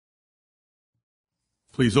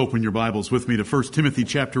Please open your Bibles with me to 1 Timothy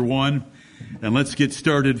chapter 1, and let's get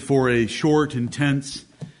started for a short, intense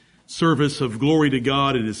service of glory to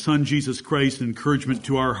God and His Son, Jesus Christ, and encouragement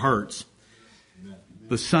to our hearts.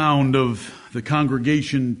 The sound of the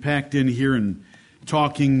congregation packed in here and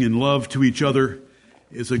talking in love to each other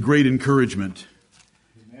is a great encouragement.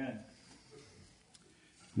 Amen.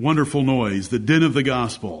 Wonderful noise, the din of the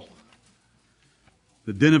gospel,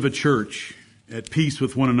 the din of a church at peace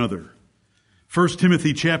with one another. 1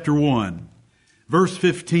 Timothy chapter 1, verse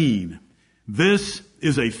 15. This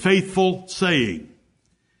is a faithful saying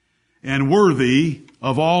and worthy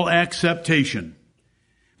of all acceptation,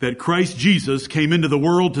 that Christ Jesus came into the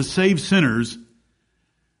world to save sinners,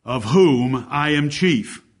 of whom I am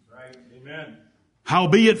chief. Right. Amen.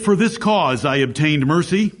 Howbeit for this cause I obtained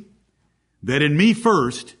mercy, that in me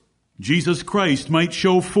first Jesus Christ might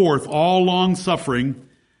show forth all long suffering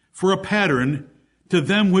for a pattern to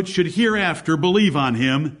them which should hereafter believe on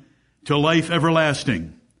him to life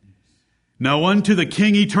everlasting. Now unto the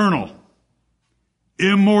King eternal,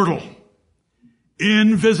 immortal,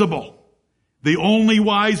 invisible, the only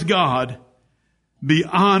wise God, be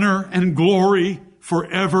honor and glory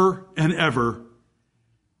forever and ever.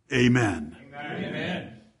 Amen.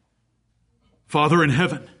 Amen. Father in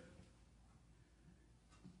heaven,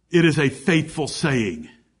 it is a faithful saying,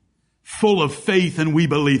 full of faith, and we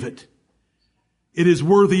believe it. It is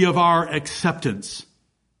worthy of our acceptance,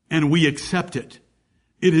 and we accept it.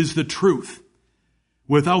 It is the truth.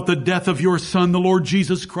 Without the death of your Son, the Lord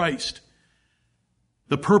Jesus Christ,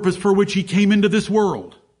 the purpose for which He came into this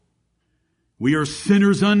world, we are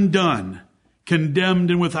sinners undone,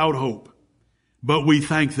 condemned and without hope. But we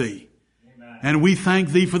thank Thee. Amen. And we thank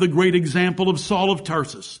Thee for the great example of Saul of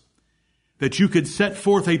Tarsus, that you could set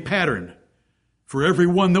forth a pattern for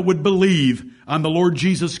everyone that would believe on the Lord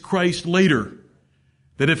Jesus Christ later.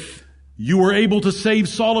 That if you were able to save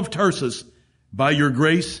Saul of Tarsus by your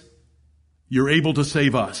grace, you're able to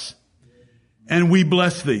save us. And we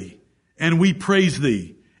bless Thee and we praise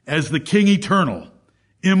Thee as the King eternal,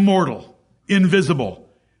 immortal, invisible,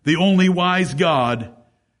 the only wise God,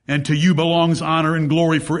 and to you belongs honor and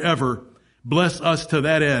glory forever. Bless us to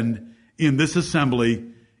that end in this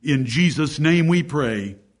assembly. In Jesus' name we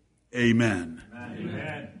pray. Amen.